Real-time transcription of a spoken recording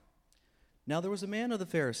Now there was a man of the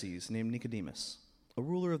Pharisees named Nicodemus, a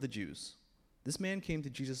ruler of the Jews. This man came to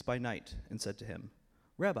Jesus by night and said to him,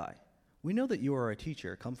 "Rabbi, we know that you are a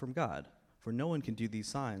teacher come from God, for no one can do these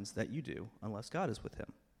signs that you do unless God is with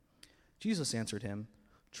him." Jesus answered him,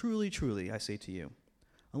 "Truly, truly, I say to you,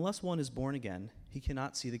 unless one is born again, he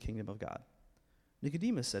cannot see the kingdom of God."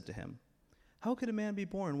 Nicodemus said to him, "How could a man be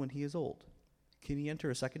born when he is old? Can he enter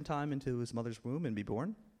a second time into his mother's womb and be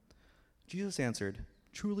born?" Jesus answered,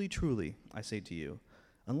 "Truly, truly, I say to you,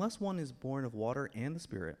 unless one is born of water and the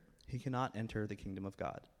Spirit, he cannot enter the kingdom of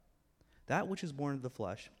God. That which is born of the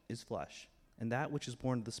flesh is flesh, and that which is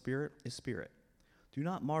born of the Spirit is spirit. Do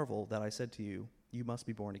not marvel that I said to you, you must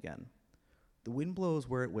be born again. The wind blows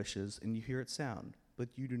where it wishes, and you hear its sound,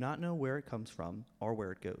 but you do not know where it comes from or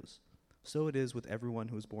where it goes. So it is with everyone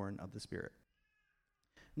who is born of the Spirit."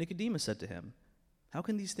 Nicodemus said to him, "How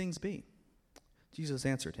can these things be?" Jesus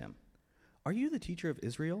answered him, "Are you the teacher of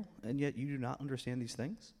Israel, and yet you do not understand these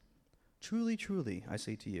things? Truly, truly, I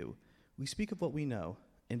say to you, we speak of what we know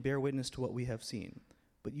and bear witness to what we have seen,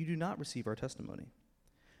 but you do not receive our testimony.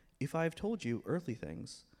 If I have told you earthly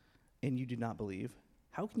things, and you do not believe,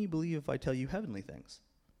 how can you believe if I tell you heavenly things?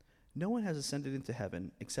 No one has ascended into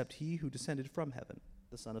heaven except he who descended from heaven,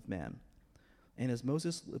 the Son of Man. And as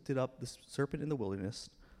Moses lifted up the serpent in the wilderness,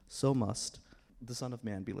 so must the Son of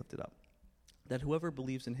Man be lifted up, that whoever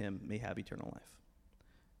believes in him may have eternal life.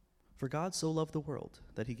 For God so loved the world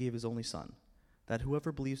that he gave his only Son, that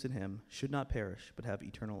whoever believes in him should not perish but have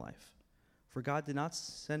eternal life. For God did not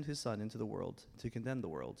send his Son into the world to condemn the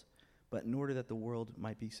world, but in order that the world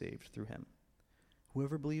might be saved through him.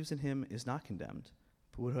 Whoever believes in him is not condemned,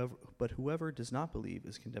 but whoever does not believe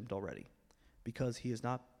is condemned already, because he has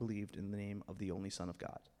not believed in the name of the only Son of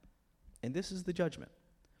God. And this is the judgment.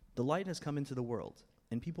 The light has come into the world,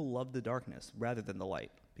 and people loved the darkness rather than the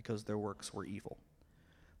light, because their works were evil.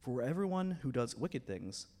 For everyone who does wicked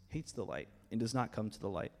things hates the light and does not come to the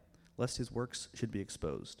light, lest his works should be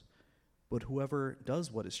exposed. But whoever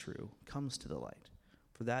does what is true comes to the light,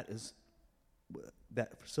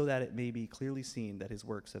 so that it may be clearly seen that his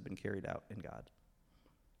works have been carried out in God."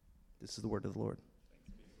 This is the word of the Lord.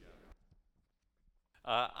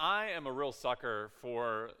 I am a real sucker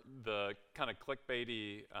for the kind of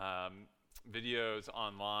clickbaity videos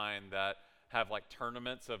online that have like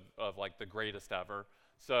tournaments of like the greatest ever.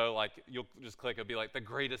 So like you'll just click, it'll be like the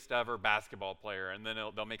greatest ever basketball player, and then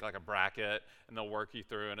they'll make like a bracket and they'll work you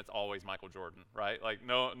through, and it's always Michael Jordan, right? Like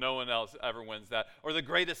no one else ever wins that. Or the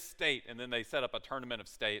greatest state, and then they set up a tournament of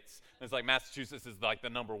states. And it's like Massachusetts is like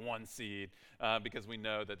the number 1 seed because we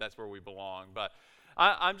know that that's where we belong. But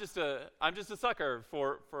I'm just a sucker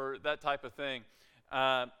for that type of thing.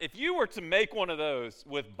 If you were to make one of those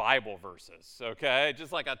with Bible verses, okay,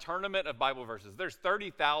 just like a tournament of Bible verses, there's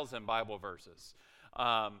 30,000 Bible verses.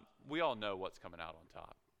 We all know what's coming out on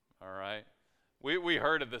top, all right? We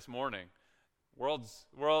heard it this morning. World's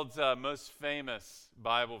most famous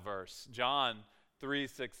Bible verse, John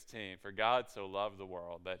 3:16. For God so loved the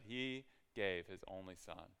world that he gave his only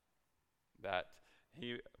Son, that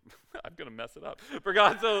he, I'm going to mess it up. For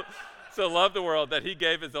God so loved the world that he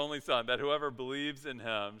gave his only Son, that whoever believes in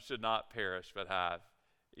him should not perish but have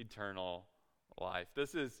eternal life.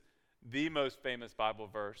 This is the most famous Bible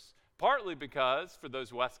verse, partly because, for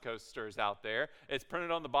those West Coasters out there, it's printed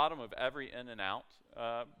on the bottom of every In-N-Out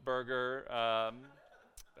burger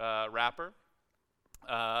wrapper.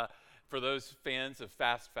 For those fans of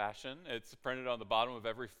fast fashion, it's printed on the bottom of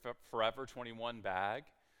every Forever 21 bag.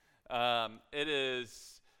 It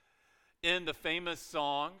is in the famous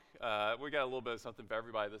song, we got a little bit of something for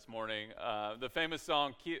everybody this morning, the famous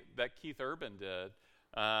song that Keith Urban did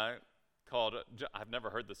called, I've never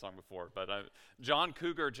heard this song before, but John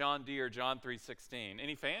Cougar, John Deere, John 3:16.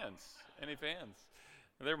 Any fans? Any fans?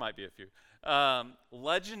 There might be a few.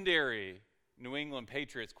 Legendary New England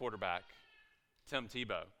Patriots quarterback, Tim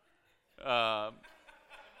Tebow,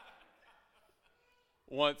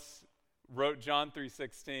 once wrote John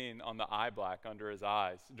 3:16 on the eye black under his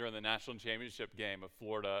eyes during the national championship game of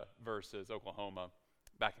Florida versus Oklahoma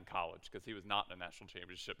back in college, because he was not in a national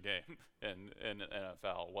championship game in the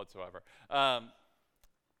NFL whatsoever.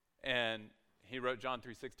 And he wrote John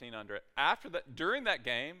 3:16 under it. After that, during that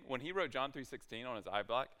game, when he wrote John 3:16 on his eye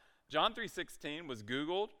black, John 3:16 was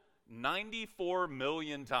Googled 94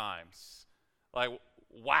 million times. Like,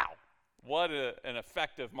 wow, what an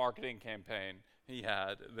effective marketing campaign he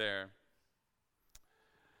had there.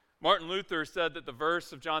 Martin Luther said that the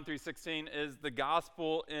verse of John 3:16 is the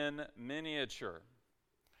gospel in miniature.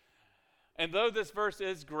 And though this verse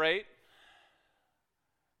is great,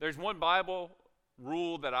 there's one Bible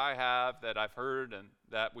rule that I have that I've heard and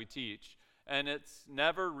that we teach, and it's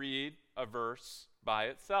never read a verse by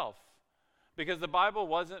itself, because the Bible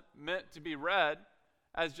wasn't meant to be read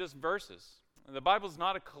as just verses. The Bible is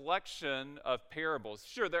not a collection of parables.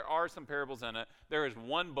 Sure, there are some parables in it. There is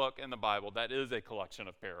one book in the Bible that is a collection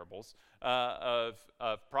of parables, of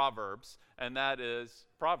Proverbs, and that is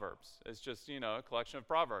Proverbs. It's just, a collection of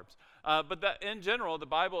Proverbs. But that in general, the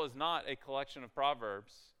Bible is not a collection of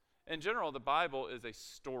Proverbs. In general, the Bible is a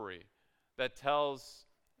story that tells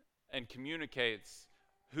and communicates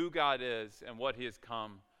who God is and what he has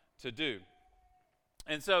come to do.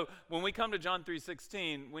 And so when we come to John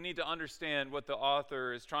 3:16, we need to understand what the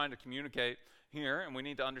author is trying to communicate here, and we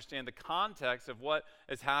need to understand the context of what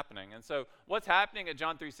is happening. And so what's happening at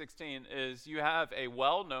John 3:16 is you have a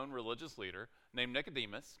well-known religious leader named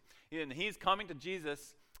Nicodemus, and he's coming to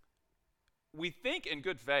Jesus, we think in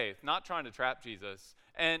good faith, not trying to trap Jesus,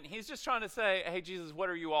 and he's just trying to say, hey, Jesus, what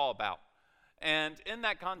are you all about? And in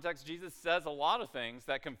that context, Jesus says a lot of things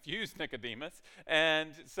that confuse Nicodemus.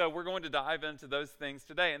 And so we're going to dive into those things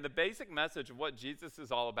today. And the basic message of what Jesus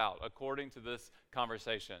is all about, according to this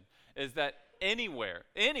conversation, is that anyone,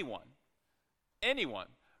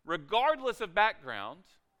 regardless of background,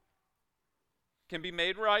 can be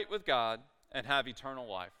made right with God and have eternal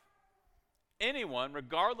life. Anyone,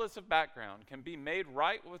 regardless of background, can be made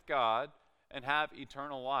right with God and have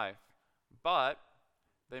eternal life. But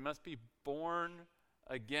they must be born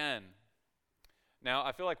again. Now,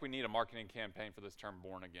 I feel like we need a marketing campaign for this term,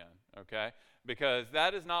 born again, okay? Because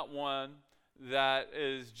that is not one that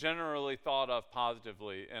is generally thought of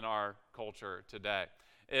positively in our culture today.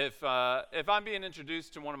 If I'm being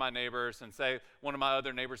introduced to one of my neighbors, and say one of my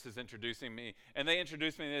other neighbors is introducing me, and they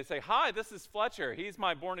introduce me and they say, hi, this is Fletcher. He's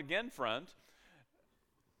my born again friend.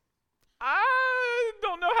 I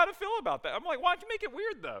don't know how to feel about that. I'm like, why'd you make it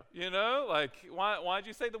weird, though? Why'd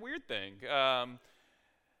you say the weird thing? A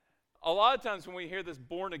lot of times when we hear this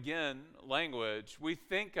born again language, we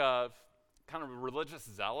think of kind of religious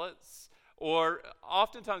zealots, or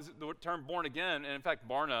oftentimes the term born again, and in fact,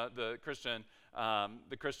 Barna, the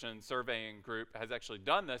Christian surveying group, has actually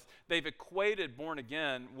done this. They've equated born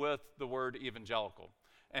again with the word evangelical.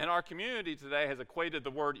 And our community today has equated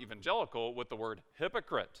the word evangelical with the word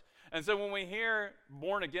hypocrite. And so when we hear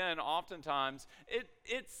born again, oftentimes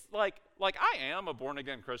it's like I am a born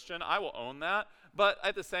again Christian. I will own that. But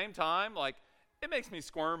at the same time, it makes me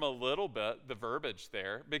squirm a little bit, the verbiage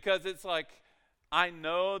there, because it's like I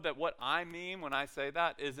know that what I mean when I say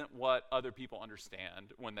that isn't what other people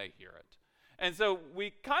understand when they hear it. And so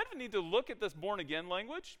we kind of need to look at this born again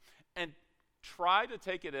language and try to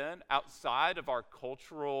take it in outside of our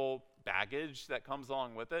cultural baggage that comes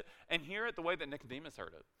along with it and hear it the way that Nicodemus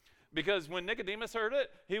heard it. Because when Nicodemus heard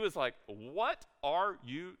it, he was like, what are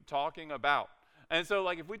you talking about? And so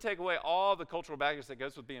if we take away all the cultural baggage that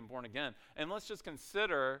goes with being born again, and let's just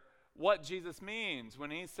consider what Jesus means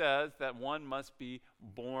when he says that one must be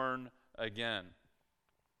born again.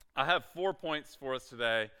 I have 4 points for us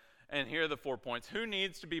today, and here are the 4 points. Who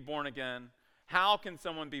needs to be born again? How can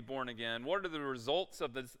someone be born again? What are the results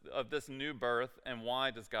of this new birth, and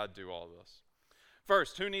why does God do all this?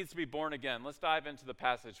 First, who needs to be born again? Let's dive into the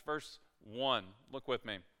passage. Verse 1. Look with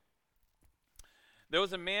me. There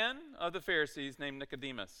was a man of the Pharisees named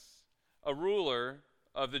Nicodemus, a ruler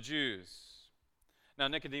of the Jews. Now,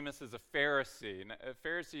 Nicodemus is a Pharisee.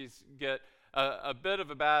 Pharisees get a bit of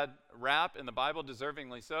a bad rap in the Bible,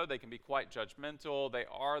 deservingly so. They can be quite judgmental. They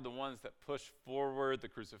are the ones that push forward the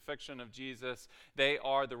crucifixion of Jesus. They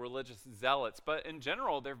are the religious zealots. But in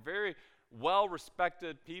general, they're very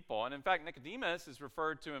well-respected people. And in fact, Nicodemus is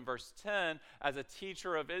referred to in verse 10 as a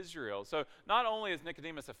teacher of Israel. So not only is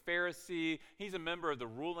Nicodemus a Pharisee, he's a member of the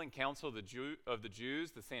ruling council of the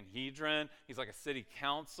Jews, the Sanhedrin. He's like a city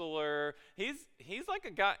councilor. He's like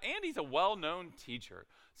a guy, and he's a well-known teacher.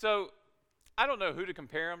 So I don't know who to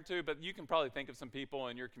compare him to, but you can probably think of some people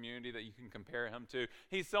in your community that you can compare him to.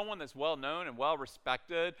 He's someone that's well-known and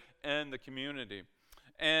well-respected in the community.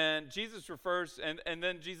 And Jesus refers, and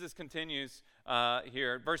then Jesus continues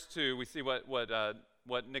here. Verse 2, we see what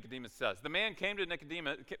Nicodemus says. The man came to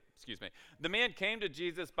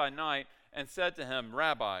Jesus by night and said to him,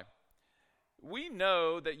 Rabbi, we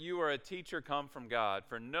know that you are a teacher come from God,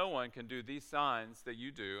 for no one can do these signs that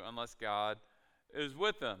you do unless God is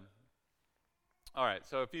with them. All right,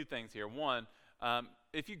 so a few things here. One,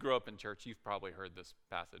 if you grew up in church, you've probably heard this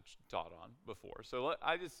passage taught on before. So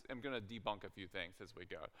I just am going to debunk a few things as we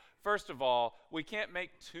go. First of all, we can't make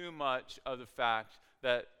too much of the fact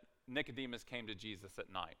that Nicodemus came to Jesus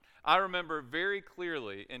at night. I remember very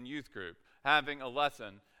clearly in youth group having a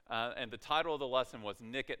lesson, and the title of the lesson was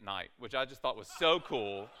Nick at Night, which I just thought was so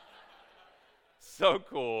cool. So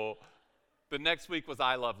cool. The next week was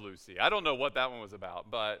I Love Lucy. I don't know what that one was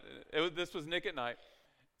about, but this was Nick at Night.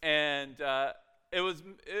 And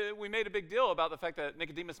we made a big deal about the fact that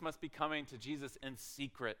Nicodemus must be coming to Jesus in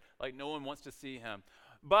secret, like no one wants to see him.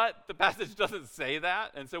 But the passage doesn't say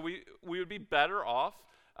that, and so we would be better off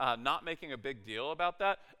not making a big deal about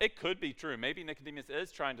that. It could be true. Maybe Nicodemus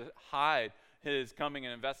is trying to hide his coming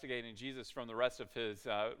and investigating Jesus from the rest of his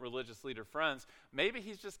religious leader friends. Maybe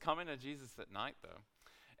he's just coming to Jesus at night, though.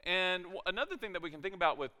 And another thing that we can think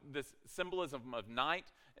about with this symbolism of night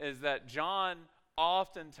is that John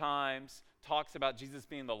oftentimes talks about Jesus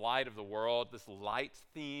being the light of the world. This light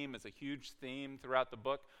theme is a huge theme throughout the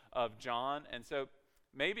book of John. And so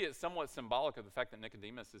maybe it's somewhat symbolic of the fact that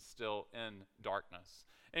Nicodemus is still in darkness.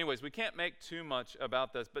 Anyways, we can't make too much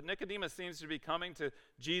about this, but Nicodemus seems to be coming to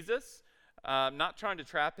Jesus, not trying to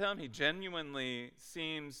trap him. He genuinely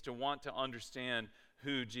seems to want to understand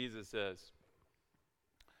who Jesus is.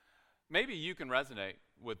 Maybe you can resonate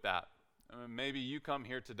with that. Maybe you come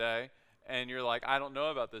here today and you're like, I don't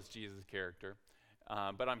know about this Jesus character,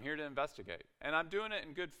 but I'm here to investigate. And I'm doing it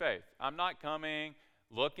in good faith. I'm not coming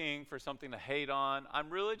looking for something to hate on. I'm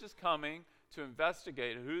really just coming to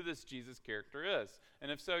investigate who this Jesus character is.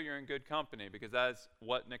 And if so, you're in good company, because that's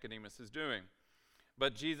what Nicodemus is doing.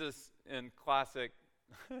 But Jesus, in classic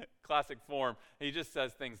form, he just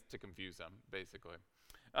says things to confuse them, basically.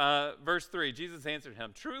 Verse 3, Jesus answered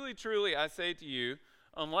him, "Truly, truly, I say to you,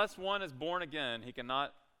 unless one is born again, he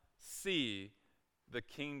cannot see the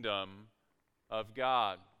kingdom of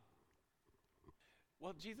God."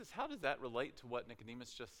 Well, Jesus, how does that relate to what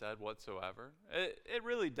Nicodemus just said whatsoever? It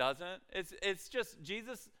really doesn't. It's just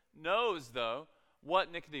Jesus knows, though,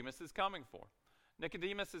 what Nicodemus is coming for.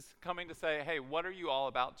 Nicodemus is coming to say, hey, what are you all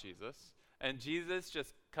about, Jesus? And Jesus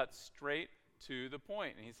just cuts straight to the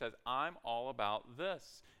point. And he says, I'm all about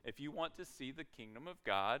this. If you want to see the kingdom of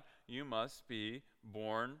God, you must be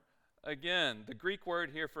born again. The Greek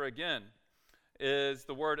word here for again is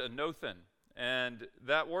the word anothen. And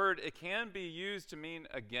that word, it can be used to mean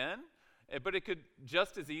again, but it could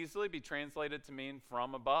just as easily be translated to mean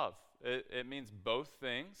from above. It means both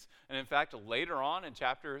things. And in fact, later on in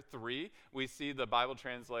chapter 3, we see the Bible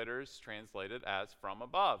translators translate it as from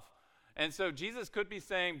above. And so Jesus could be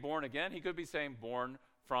saying born again. He could be saying born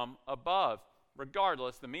from above.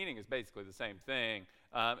 Regardless, the meaning is basically the same thing.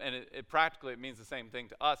 And it practically, it means the same thing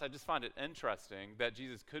to us. I just find it interesting that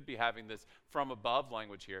Jesus could be having this from above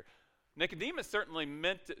language here. Nicodemus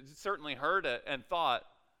certainly heard it and thought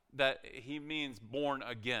that he means born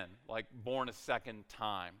again, like born a second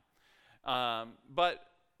time. But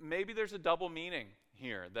maybe there's a double meaning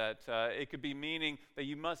here, that it could be meaning that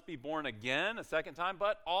you must be born again a second time,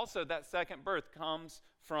 but also that second birth comes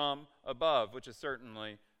from above, which is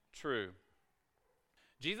certainly true.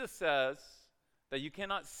 Jesus says that you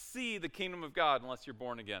cannot see the kingdom of God unless you're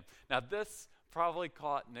born again. Now, this probably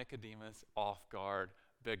caught Nicodemus off guard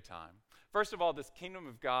big time. First of all, this kingdom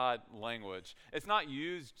of God language, it's not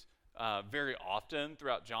used very often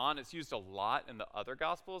throughout John. It's used a lot in the other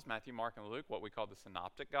Gospels, Matthew, Mark, and Luke, what we call the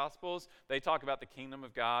Synoptic Gospels. They talk about the kingdom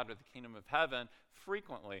of God or the kingdom of heaven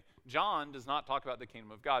frequently. John does not talk about the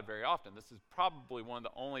kingdom of God very often. This is probably one of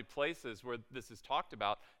the only places where this is talked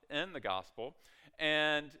about in the Gospel.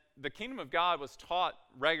 And the kingdom of God was taught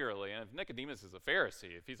regularly. And if Nicodemus is a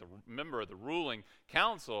Pharisee, if he's a member of the ruling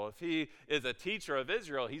council, if he is a teacher of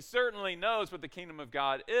Israel, he certainly knows what the kingdom of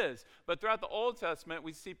God is. But throughout the Old Testament,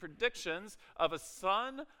 we see predictions of a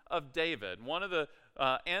son of David, one of the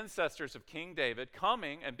ancestors of King David,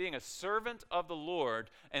 coming and being a servant of the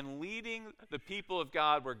Lord and leading the people of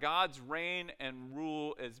God where God's reign and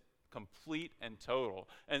rule is complete and total.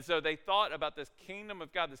 And so they thought about this kingdom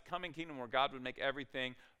of God, this coming kingdom where God would make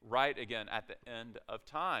everything right again at the end of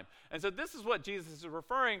time. And so this is what Jesus is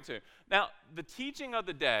referring to. Now, the teaching of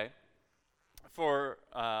the day for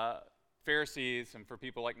Pharisees and for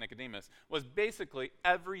people like Nicodemus was basically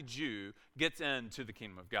every Jew gets into the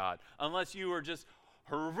kingdom of God. Unless you were just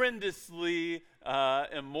horrendously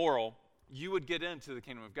immoral, you would get into the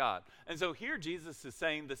kingdom of God. And so here Jesus is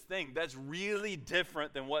saying this thing that's really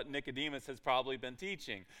different than what Nicodemus has probably been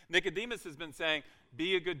teaching. Nicodemus has been saying,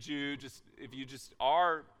 be a good Jew, just if you just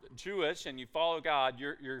are Jewish and you follow God,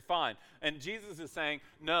 you're fine. And Jesus is saying,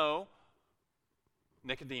 no,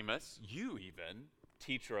 Nicodemus, you even,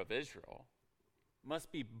 teacher of Israel, must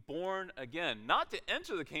be born again, not to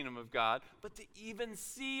enter the kingdom of God, but to even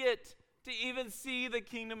see it. To even see the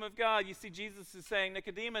kingdom of God. You see, Jesus is saying,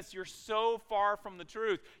 Nicodemus, you're so far from the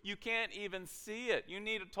truth, you can't even see it. You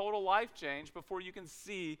need a total life change before you can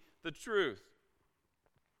see the truth.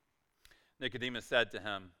 Nicodemus said to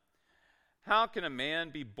him, how can a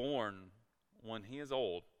man be born when he is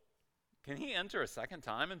old? Can he enter a second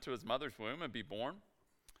time into his mother's womb and be born?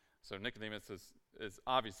 So Nicodemus is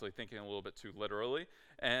obviously thinking a little bit too literally.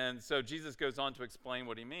 And so Jesus goes on to explain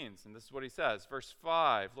what he means. And this is what he says. Verse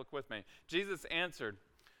 5, look with me. Jesus answered,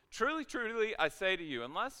 "Truly, truly, I say to you,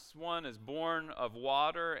 unless one is born of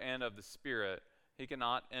water and of the Spirit, he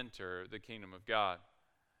cannot enter the kingdom of God.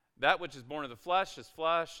 That which is born of the flesh is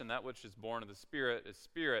flesh, and that which is born of the Spirit is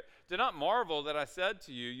spirit. Do not marvel that I said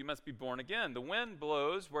to you, you must be born again. The wind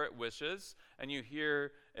blows where it wishes, and you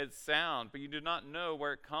hear its sound, but you do not know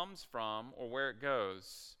where it comes from or where it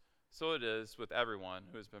goes. So it is with everyone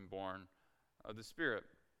who has been born of the Spirit."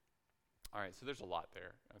 All right, so there's a lot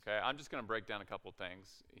there, okay? I'm just going to break down a couple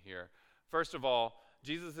things here. First of all,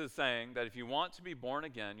 Jesus is saying that if you want to be born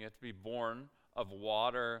again, you have to be born of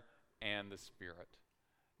water and the Spirit.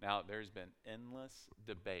 Now, there's been endless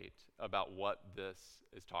debate about what this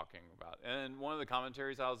is talking about. And one of the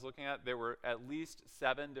commentaries I was looking at, there were at least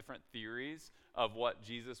 7 different theories of what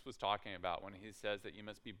Jesus was talking about when he says that you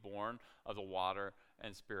must be born of the water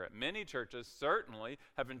and Spirit. Many churches certainly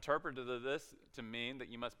have interpreted this to mean that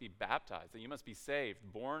you must be baptized, that you must be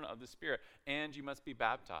saved, born of the Spirit, and you must be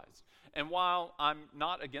baptized. And while I'm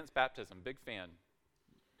not against baptism, big fan,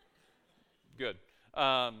 good.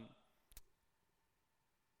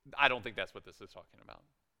 I don't think that's what this is talking about.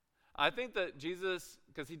 I think that Jesus,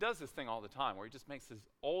 because he does this thing all the time where he just makes his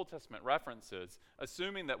Old Testament references,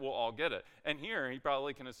 assuming that we'll all get it. And here he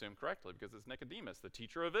probably can assume correctly because it's Nicodemus, the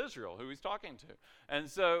teacher of Israel, who he's talking to. And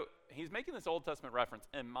so he's making this Old Testament reference,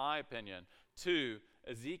 in my opinion, to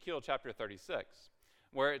Ezekiel chapter 36,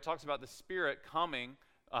 where it talks about the Spirit coming,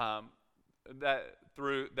 that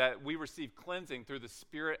we receive cleansing through the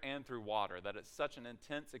Spirit and through water, that it's such an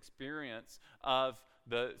intense experience of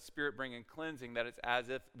the Spirit bringing cleansing that it's as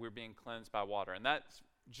if we're being cleansed by water. And that's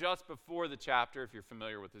just before the chapter, if you're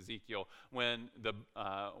familiar with Ezekiel, when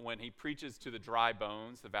he preaches to the dry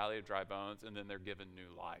bones, the valley of dry bones, and then they're given new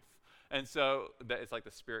life. And so it's like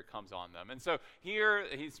the Spirit comes on them. And so here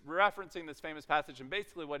he's referencing this famous passage, and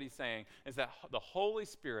basically what he's saying is that the Holy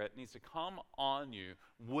Spirit needs to come on you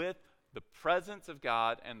with the presence of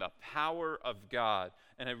God and the power of God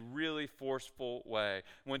in a really forceful way.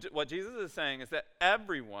 What Jesus is saying is that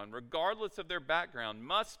everyone, regardless of their background,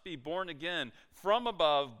 must be born again from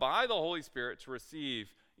above by the Holy Spirit to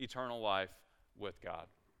receive eternal life with God.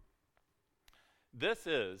 This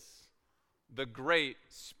is the great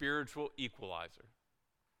spiritual equalizer.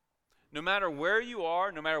 No matter where you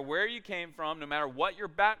are, no matter where you came from, no matter what your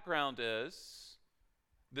background is,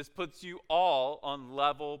 this puts you all on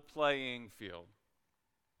level playing field.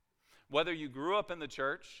 Whether you grew up in the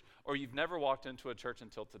church or you've never walked into a church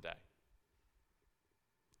until today,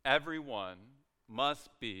 everyone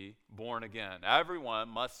must be born again. Everyone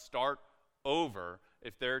must start over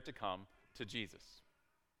if they're to come to Jesus.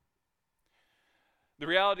 The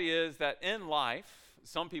reality is that in life,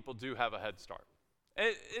 some people do have a head start.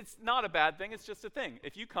 It's not a bad thing, it's just a thing.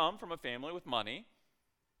 If you come from a family with money,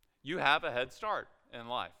 you have a head start in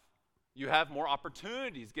life. You have more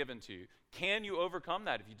opportunities given to you. Can you overcome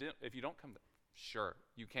that if you don't come? Sure,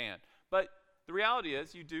 you can. But the reality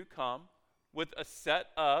is you do come with a set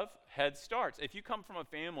of head starts. If you come from a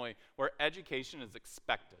family where education is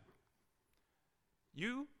expected,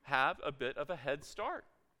 you have a bit of a head start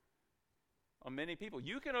on many people.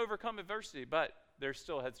 You can overcome adversity, but there's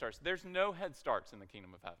still head starts. There's no head starts in the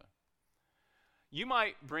kingdom of heaven. You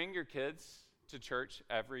might bring your kids to church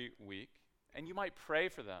every week, and you might pray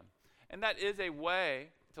for them. And that is a way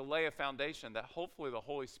to lay a foundation that hopefully the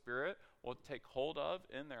Holy Spirit will take hold of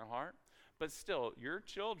in their heart. But still, your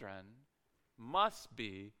children must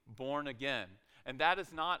be born again. And that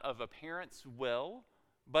is not of a parent's will,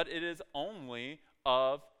 but it is only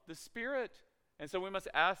of the Spirit. And so we must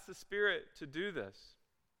ask the Spirit to do this.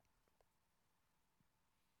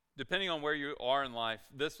 Depending on where you are in life,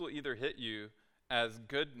 this will either hit you as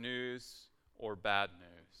good news or bad news.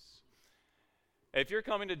 If you're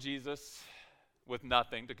coming to Jesus with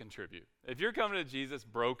nothing to contribute, if you're coming to Jesus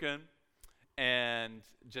broken and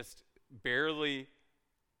just barely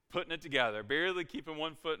putting it together, barely keeping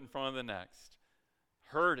one foot in front of the next,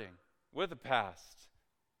 hurting with a past,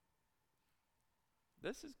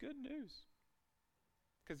 this is good news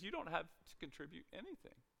because you don't have to contribute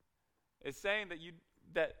anything. It's saying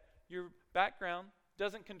that your background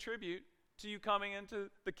doesn't contribute to you coming into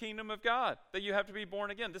the kingdom of God, that you have to be born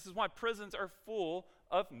again. This is why prisons are full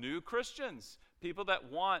of new Christians, people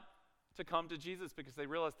that want to come to Jesus because they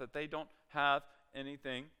realize that they don't have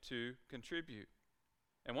anything to contribute.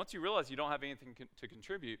 And once you realize you don't have anything to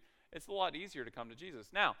contribute, it's a lot easier to come to Jesus.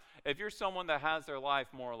 Now, if you're someone that has their life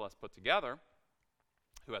more or less put together,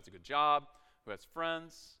 who has a good job, who has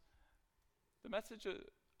friends, the message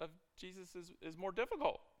of Jesus is more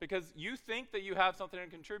difficult, because you think that you have something to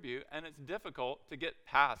contribute, and it's difficult to get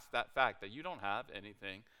past that fact that you don't have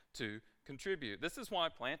anything to contribute. This is why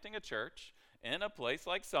planting a church in a place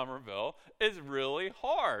like Somerville is really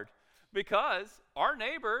hard, because our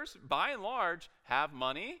neighbors, by and large, have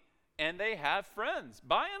money and they have friends.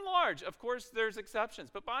 By and large, of course, there's exceptions,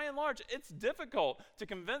 but by and large, it's difficult to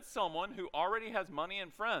convince someone who already has money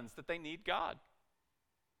and friends that they need God.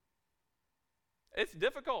 It's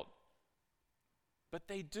difficult, but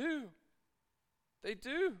they do. They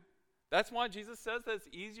do. That's why Jesus says that it's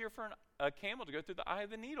easier for a camel to go through the eye of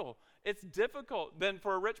the needle. It's difficult than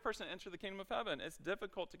for a rich person to enter the kingdom of heaven. It's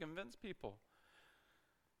difficult to convince people.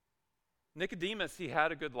 Nicodemus, he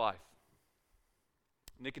had a good life.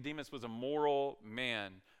 Nicodemus was a moral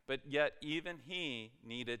man, but yet even he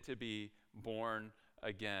needed to be born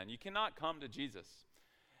again. You cannot come to Jesus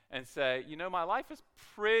and say, my life is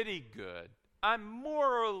pretty good. I'm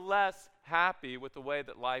more or less happy with the way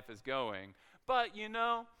that life is going, but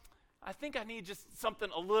I think I need just something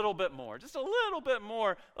a little bit more, just a little bit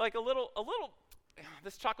more, like a little,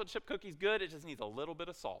 this chocolate chip cookie's good, it just needs a little bit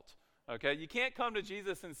of salt, okay? You can't come to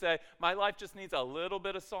Jesus and say, my life just needs a little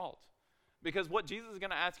bit of salt, because what Jesus is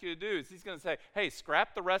going to ask you to do is he's going to say, hey,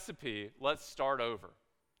 scrap the recipe, let's start over.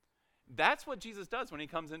 That's what Jesus does when he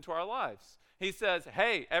comes into our lives. He says,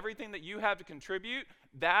 hey, everything that you have to contribute,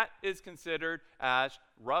 that is considered as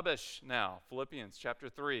rubbish now. Philippians chapter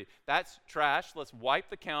 3. That's trash. Let's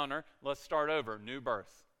wipe the counter. Let's start over. New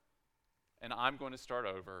birth. And I'm going to start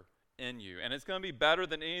over in you. And it's going to be better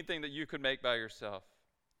than anything that you could make by yourself.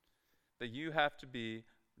 That you have to be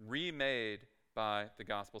remade by the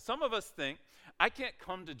gospel. Some of us think, I can't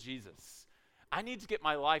come to Jesus. I need to get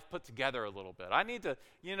my life put together a little bit. I need to,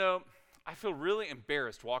 I feel really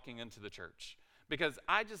embarrassed walking into the church because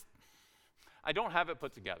I don't have it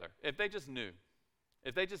put together. If they just knew,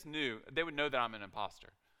 they would know that I'm an imposter.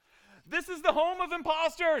 This is the home of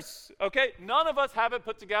imposters, okay? None of us have it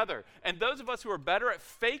put together. And those of us who are better at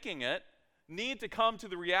faking it need to come to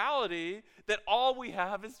the reality that all we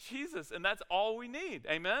have is Jesus, and that's all we need.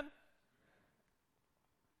 Amen?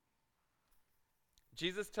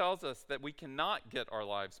 Jesus tells us that we cannot get our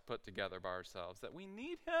lives put together by ourselves, that we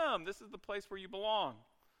need him. This is the place where you belong.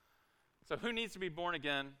 So who needs to be born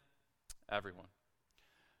again? Everyone.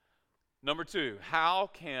 Number 2, how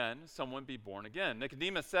can someone be born again?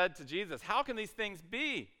 Nicodemus said to Jesus, how can these things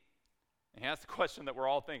be? And he asked the question that we're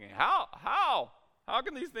all thinking, how? How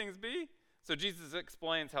can these things be? So Jesus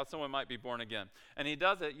explains how someone might be born again. And he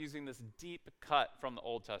does it using this deep cut from the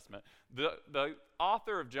Old Testament. The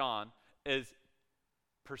author of John is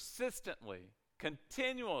persistently,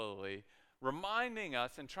 continually reminding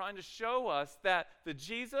us and trying to show us that the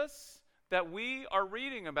Jesus that we are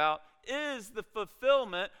reading about is the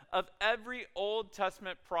fulfillment of every Old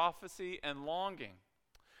Testament prophecy and longing.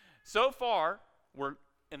 So far, we're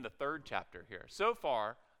in the 3rd chapter here. So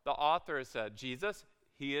far, the author has said, Jesus,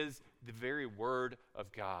 he is the very word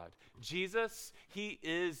of God. Jesus, he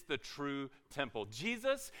is the true temple.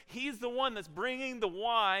 Jesus, he's the one that's bringing the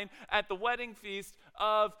wine at the wedding feast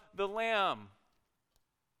of the Lamb.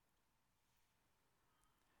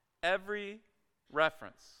 Every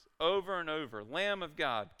reference, over and over, Lamb of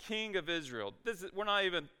God, King of Israel. We're not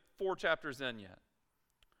even 4 chapters in yet.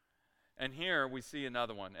 And here we see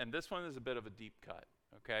another one. And this one is a bit of a deep cut,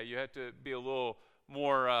 okay? You have to be a little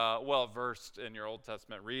more well-versed in your Old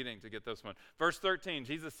Testament reading to get this one. Verse 13,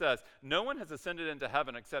 Jesus says, no one has ascended into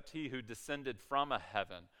heaven except he who descended from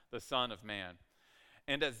heaven, the Son of Man.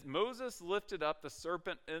 And as Moses lifted up the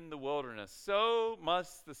serpent in the wilderness, so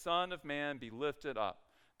must the Son of Man be lifted up,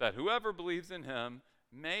 that whoever believes in him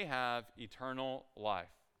may have eternal life.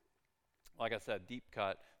 Like I said, deep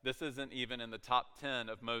cut. This isn't even in the top 10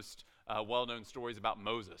 of most well-known stories about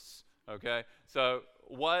Moses, okay? So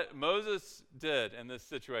what Moses did in this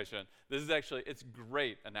situation, it's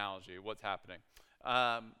great analogy of what's happening.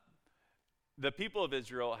 The people of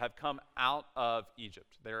Israel have come out of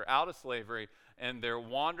Egypt. They're out of slavery, and they're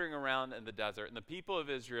wandering around in the desert. And the people of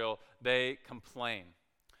Israel, they complain.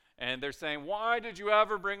 And they're saying, why did you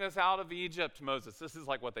ever bring us out of Egypt, Moses? This is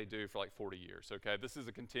like what they do for like 40 years, okay? This is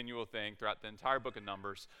a continual thing throughout the entire book of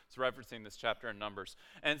Numbers. It's referencing this chapter in Numbers.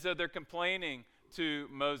 And so they're complaining to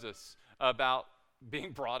Moses about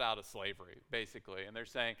being brought out of slavery, basically. And they're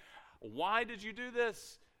saying, why did you do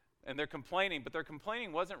this? And they're complaining, but their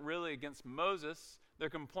complaining wasn't really against Moses.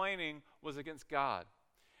 Their complaining was against God.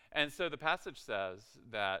 And so the passage says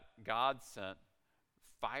that God sent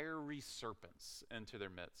fiery serpents into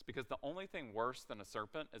their midst, because the only thing worse than a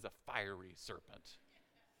serpent is a fiery serpent.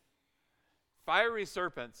 Fiery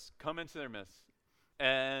serpents come into their midst,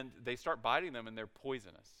 and they start biting them, and they're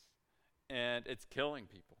poisonous, and it's killing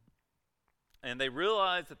people. And they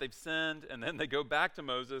realize that they've sinned, and then they go back to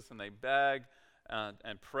Moses, and they beg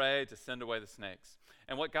and pray to send away the snakes.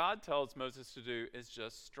 And what God tells Moses to do is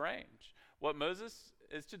just strange. What Moses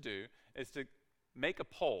is to do is to make a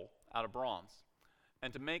pole out of bronze,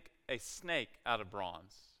 and to make a snake out of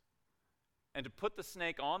bronze, and to put the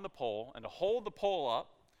snake on the pole, and to hold the pole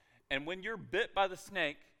up, and when you're bit by the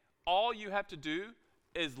snake, all you have to do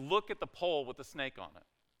is look at the pole with the snake on it.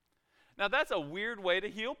 Now, that's a weird way to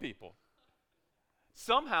heal people.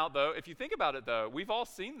 Somehow, though, if you think about it, though, we've all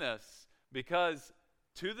seen this, because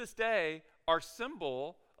to this day, our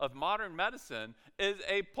symbol of modern medicine is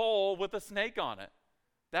a pole with a snake on it.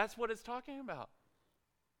 That's what it's talking about.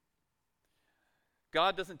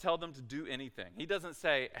 God doesn't tell them to do anything. He doesn't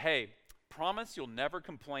say, hey, promise you'll never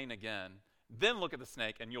complain again, then look at the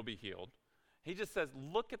snake and you'll be healed. He just says,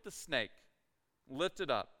 look at the snake, lift it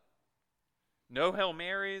up. No Hail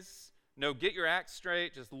Marys, no get your act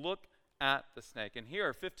straight, just look at the snake. And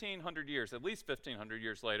here, 1,500 years, at least 1,500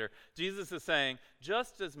 years later, Jesus is saying,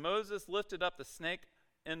 just as Moses lifted up the snake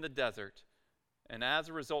in the desert, and as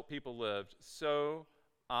a result people lived, so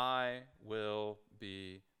I will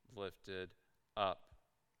be lifted up.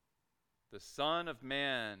 The Son of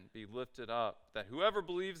Man be lifted up, that whoever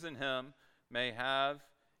believes in him may have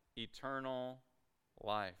eternal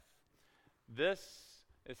life. This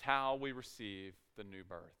is how we receive the new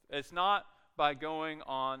birth. It's not by going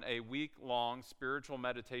on a week-long spiritual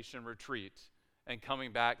meditation retreat and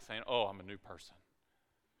coming back saying, oh, I'm a new person.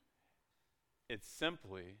 It's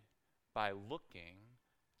simply by looking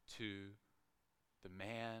to the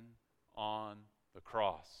man on the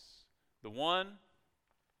cross, the one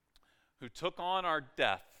who took on our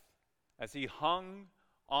death as he hung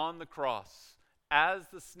on the cross. As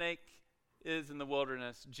the snake is in the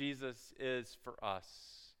wilderness, Jesus is for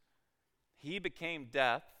us. He became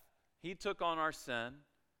death. He took on our sin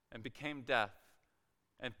and became death.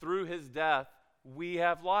 And through his death, we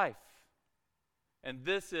have life. And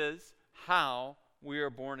this is how we are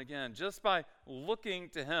born again. Just by looking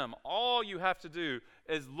to him, all you have to do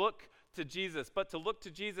is look to Jesus. But to look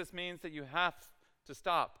to Jesus means that you have to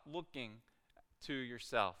stop looking to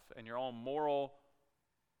yourself and your own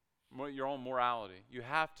morality. You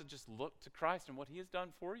have to just look to Christ and what he has done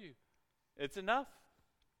for you. It's enough.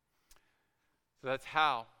 So that's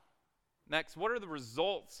how. Next, what are the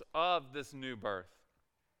results of this new birth?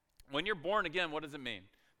 When you're born again, what does it mean?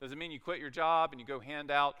 Does it mean you quit your job and you go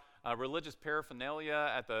hand out religious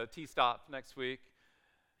paraphernalia at the T-stop next week?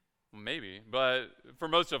 Well, maybe, but for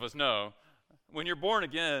most of us, no. When you're born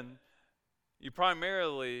again, you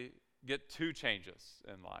primarily get two changes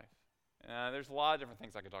in life. There's a lot of different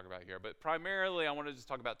things I could talk about here, but primarily I want to just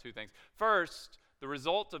talk about two things. First, the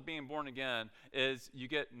result of being born again is you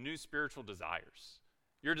get new spiritual desires.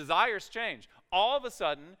 Your desires change. All of a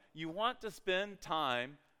sudden, you want to spend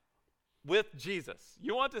time with Jesus.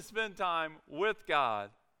 You want to spend time with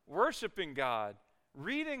God, worshiping God,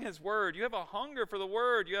 reading his word. You have a hunger for the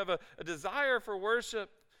word. You have a desire for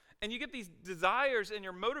worship. And you get these desires in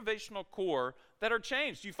your motivational core that are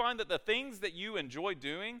changed. You find that the things that you enjoy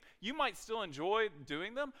doing, you might still enjoy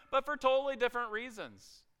doing them, but for totally different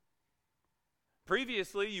reasons.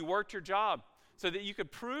 Previously, you worked your job so that you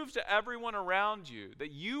could prove to everyone around you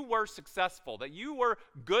that you were successful, that you were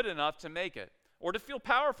good enough to make it, or to feel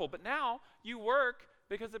powerful. But now you work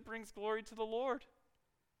because it brings glory to the Lord.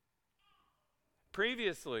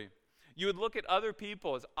 Previously, you would look at other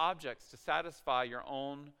people as objects to satisfy your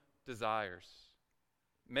own desires.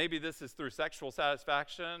 Maybe this is through sexual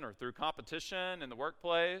satisfaction or through competition in the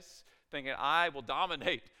workplace, thinking, I will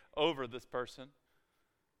dominate over this person.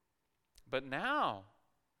 But now,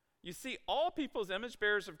 you see all people as image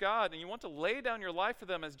bearers of God, and you want to lay down your life for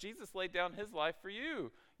them as Jesus laid down his life for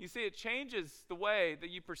you. You see, it changes the way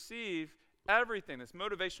that you perceive everything, this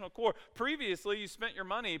motivational core. Previously, you spent your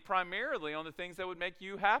money primarily on the things that would make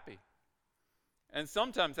you happy. And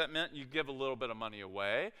sometimes that meant you give a little bit of money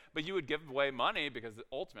away, but you would give away money because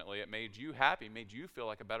ultimately it made you happy, made you feel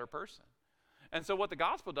like a better person. And so what the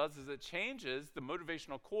gospel does is it changes the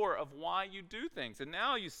motivational core of why you do things. And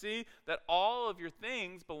now you see that all of your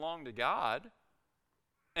things belong to God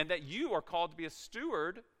and that you are called to be a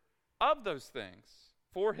steward of those things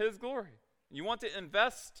for his glory. You want to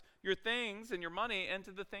invest your things and your money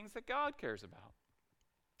into the things that God cares about.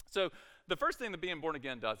 So the first thing that being born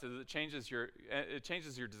again does is it changes your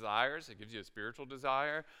desires. It gives you a spiritual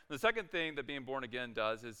desire. The second thing that being born again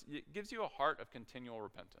does is it gives you a heart of continual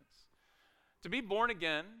repentance. To be born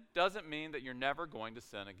again doesn't mean that you're never going to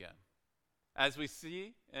sin again. As we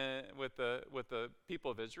see with the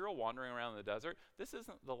people of Israel wandering around in the desert, this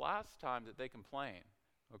isn't the last time that they complain,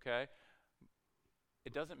 okay?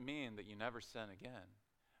 It doesn't mean that you never sin again,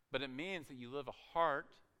 but it means that you live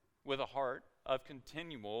with a heart of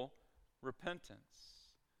continual repentance.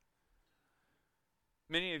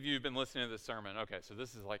 Many of you have been listening to this sermon. Okay, so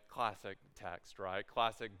this is like classic text, right?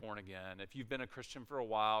 Classic born again. If you've been a Christian for a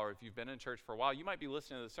while, or if you've been in church for a while, you might be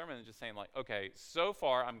listening to the sermon and just saying like, okay, so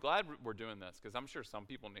far, I'm glad we're doing this, because I'm sure some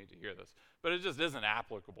people need to hear this, but it just isn't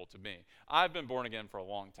applicable to me. I've been born again for a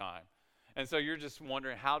long time. And so you're just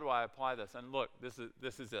wondering, how do I apply this? And look, this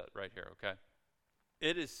is it right here, okay?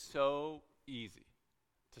 It is so easy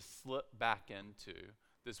to slip back into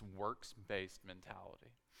this works-based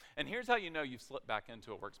mentality. And here's how you know you've slipped back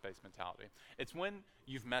into a works-based mentality. It's when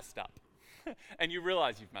you've messed up and you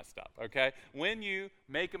realize you've messed up, okay? When you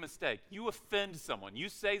make a mistake, you offend someone, you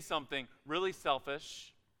say something really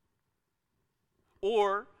selfish,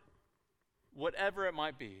 or whatever it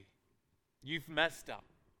might be, you've messed up.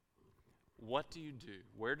 What do you do?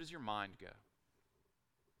 Where does your mind go?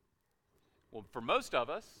 Well, for most of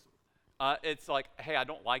us, it's like, hey, I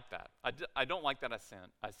don't like that. I don't like that I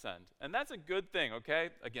sinned. And that's a good thing, okay?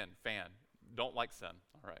 Again, don't like sin.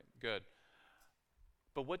 All right, good.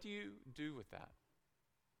 But what do you do with that?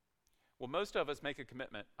 Well, most of us make a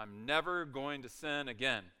commitment. I'm never going to sin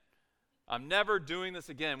again. I'm never doing this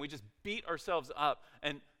again. We just beat ourselves up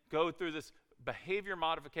and go through this behavior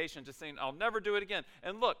modification, just saying, I'll never do it again.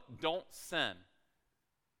 And look, don't sin.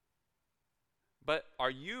 But are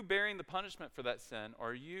you bearing the punishment for that sin, or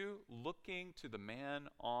are you looking to the man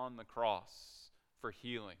on the cross for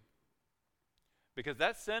healing? Because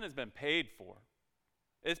that sin has been paid for.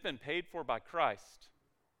 It's been paid for by Christ.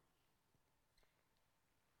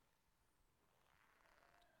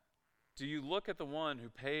 Do you look at the one who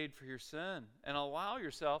paid for your sin and allow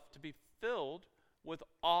yourself to be filled with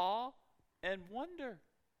awe and wonder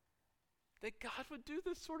that God would do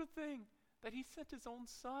this sort of thing, that he sent his own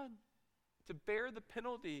son to bear the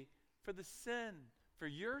penalty for the sin, for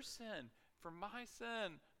your sin, for my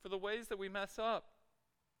sin, for the ways that we mess up?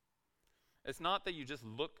 It's not that you just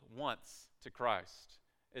look once to Christ.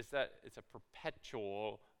 It's that it's a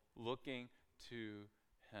perpetual looking to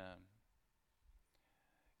him.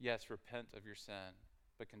 Yes, repent of your sin,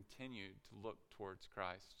 but continue to look towards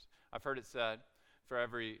Christ. I've heard it said,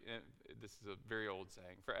 this is a very old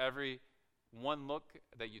saying, for every one look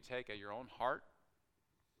that you take at your own heart,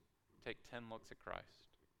 take 10 looks at Christ.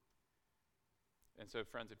 And so,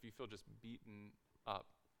 friends, if you feel just beaten up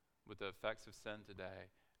with the effects of sin today,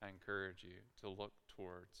 I encourage you to look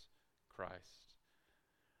towards Christ.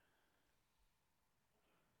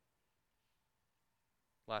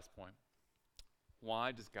 Last point.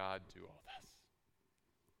 Why does God do all this?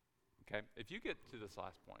 Okay, if you get to this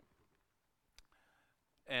last point,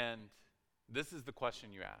 and this is the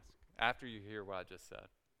question you ask after you hear what I just said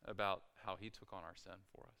about how he took on our sin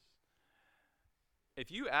for us.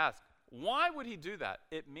 If you ask, why would he do that?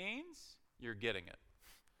 It means you're getting it.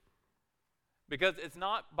 Because it's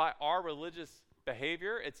not by our religious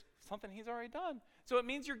behavior, it's something he's already done. So it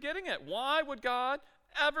means you're getting it. Why would God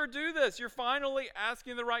ever do this? You're finally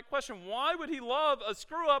asking the right question. Why would he love a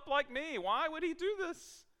screw-up like me? Why would he do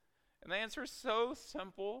this? And the answer is so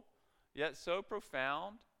simple, yet so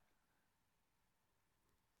profound.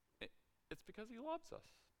 It's because he loves us.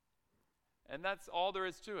 And that's all there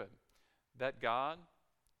is to it. That God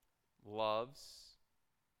loves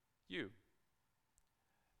you.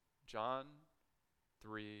 John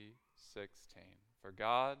 3:16. For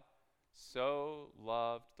God so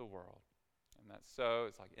loved the world. And that's so,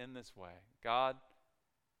 it's like in this way. God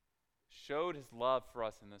showed his love for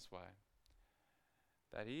us in this way,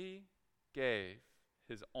 that he gave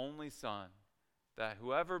his only son, that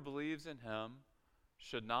whoever believes in him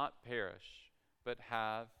should not perish, but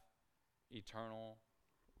have eternal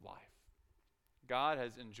life. God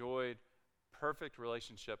has enjoyed perfect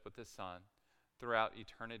relationship with his son throughout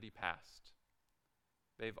eternity past.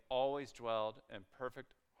 They've always dwelled in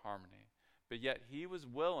perfect harmony, but yet he was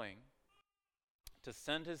willing to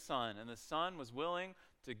send his son, and the son was willing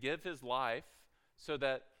to give his life so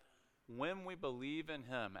that when we believe in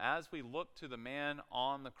him, as we look to the man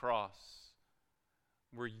on the cross,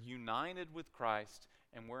 we're united with Christ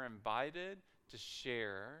and we're invited to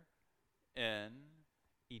share in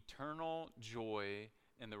eternal joy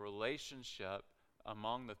in the relationship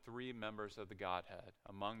among the three members of the Godhead,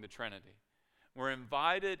 among the Trinity. We're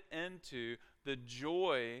invited into the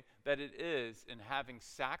joy that it is in having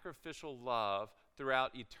sacrificial love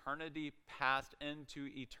throughout eternity past into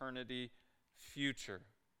eternity future.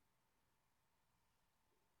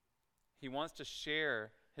 He wants to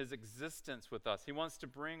share his existence with us. He wants to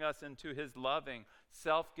bring us into his loving,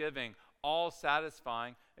 self-giving,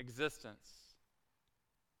 all-satisfying existence.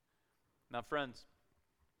 Now, friends,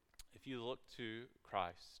 if you look to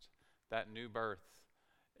Christ, that new birth,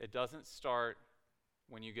 it doesn't start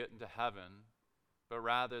when you get into heaven, but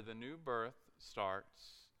rather the new birth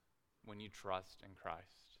starts when you trust in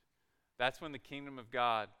Christ. That's when the kingdom of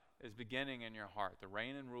God is beginning in your heart. The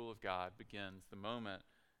reign and rule of God begins the moment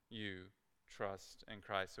you trust in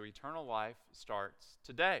Christ. So eternal life starts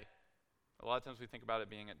today. A lot of times we think about it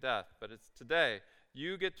being at death, but it's today.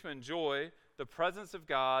 You get to enjoy the presence of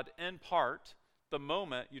God in part the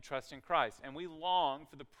moment you trust in Christ. And we long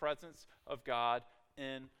for the presence of God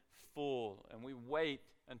in full, and we wait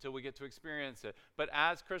until we get to experience it. But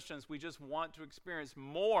as Christians, we just want to experience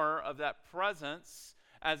more of that presence,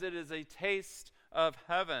 as it is a taste of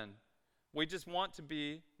heaven. We just want to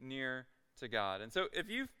be near to God. And so if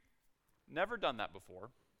you've never done that before,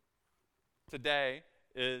 today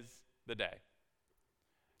is the day.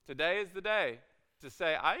 Today is the day to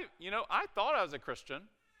say, I thought I was a Christian,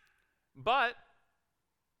 but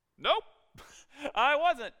nope, I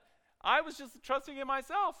wasn't. I was just trusting in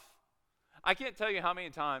myself. I can't tell you how many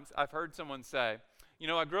times I've heard someone say,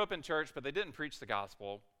 I grew up in church, but they didn't preach the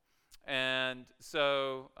gospel. And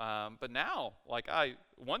so, but now,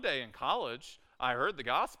 one day in college, I heard the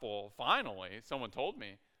gospel, finally, someone told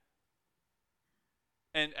me.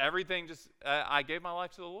 And everything I gave my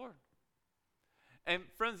life to the Lord. And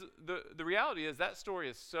friends, the reality is that story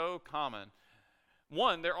is so common.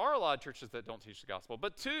 One, there are a lot of churches that don't teach the gospel.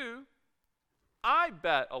 But two, I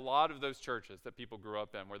bet a lot of those churches that people grew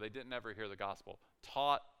up in where they didn't ever hear the gospel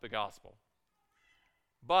taught the gospel.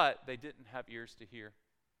 But they didn't have ears to hear.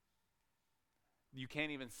 You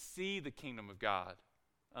can't even see the kingdom of God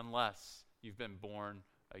unless you've been born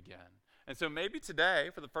again. And so maybe today,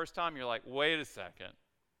 for the first time, you're like, wait a second.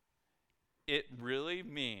 It really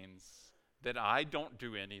means that I don't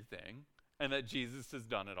do anything and that Jesus has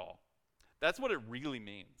done it all. That's what it really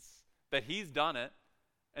means. That he's done it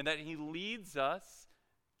and that he leads us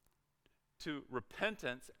to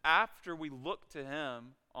repentance after we look to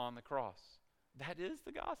him on the cross. That is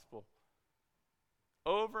the gospel.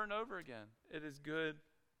 Over and over again, it is good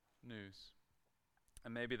news.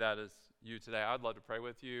 And maybe that is you today. I'd love to pray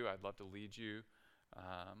with you. I'd love to lead you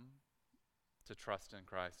to trust in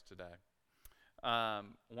Christ today.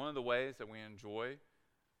 One of the ways that we enjoy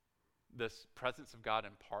this presence of God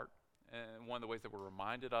in part, and one of the ways that we're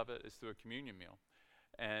reminded of it, is through a communion meal.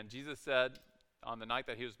 And Jesus said, on the night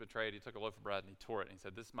that he was betrayed, he took a loaf of bread and he tore it, and he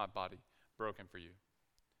said, "This is my body broken for you.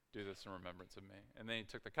 Do this in remembrance of me." And then he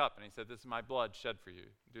took the cup and he said, "This is my blood shed for you.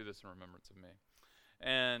 Do this in remembrance of me."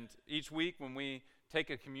 And each week when we take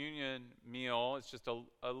a communion meal, it's just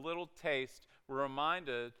a little taste. We're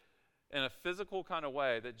reminded in a physical kind of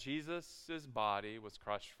way that Jesus' body was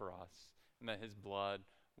crushed for us and that his blood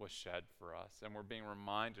was shed for us. And we're being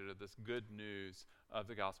reminded of this good news of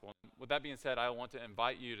the gospel. With that being said, I want to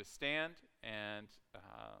invite you to stand and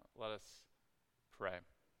let us pray.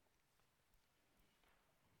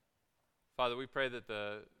 Father, we pray that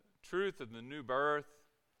the truth of the new birth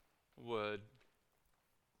would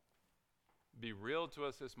be real to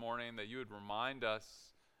us this morning, that you would remind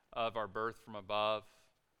us of our birth from above,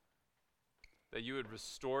 that you would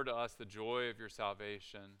restore to us the joy of your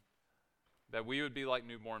salvation, that we would be like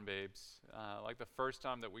newborn babes, like the first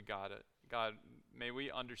time that we got it. God, may we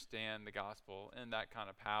understand the gospel in that kind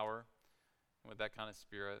of power, with that kind of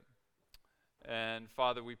spirit. And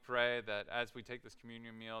Father, we pray that as we take this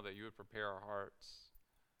communion meal, that you would prepare our hearts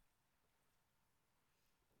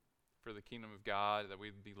for the kingdom of God, that we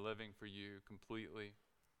would be living for you completely,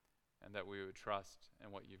 and that we would trust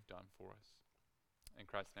in what you've done for us. In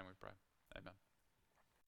Christ's name we pray. Amen.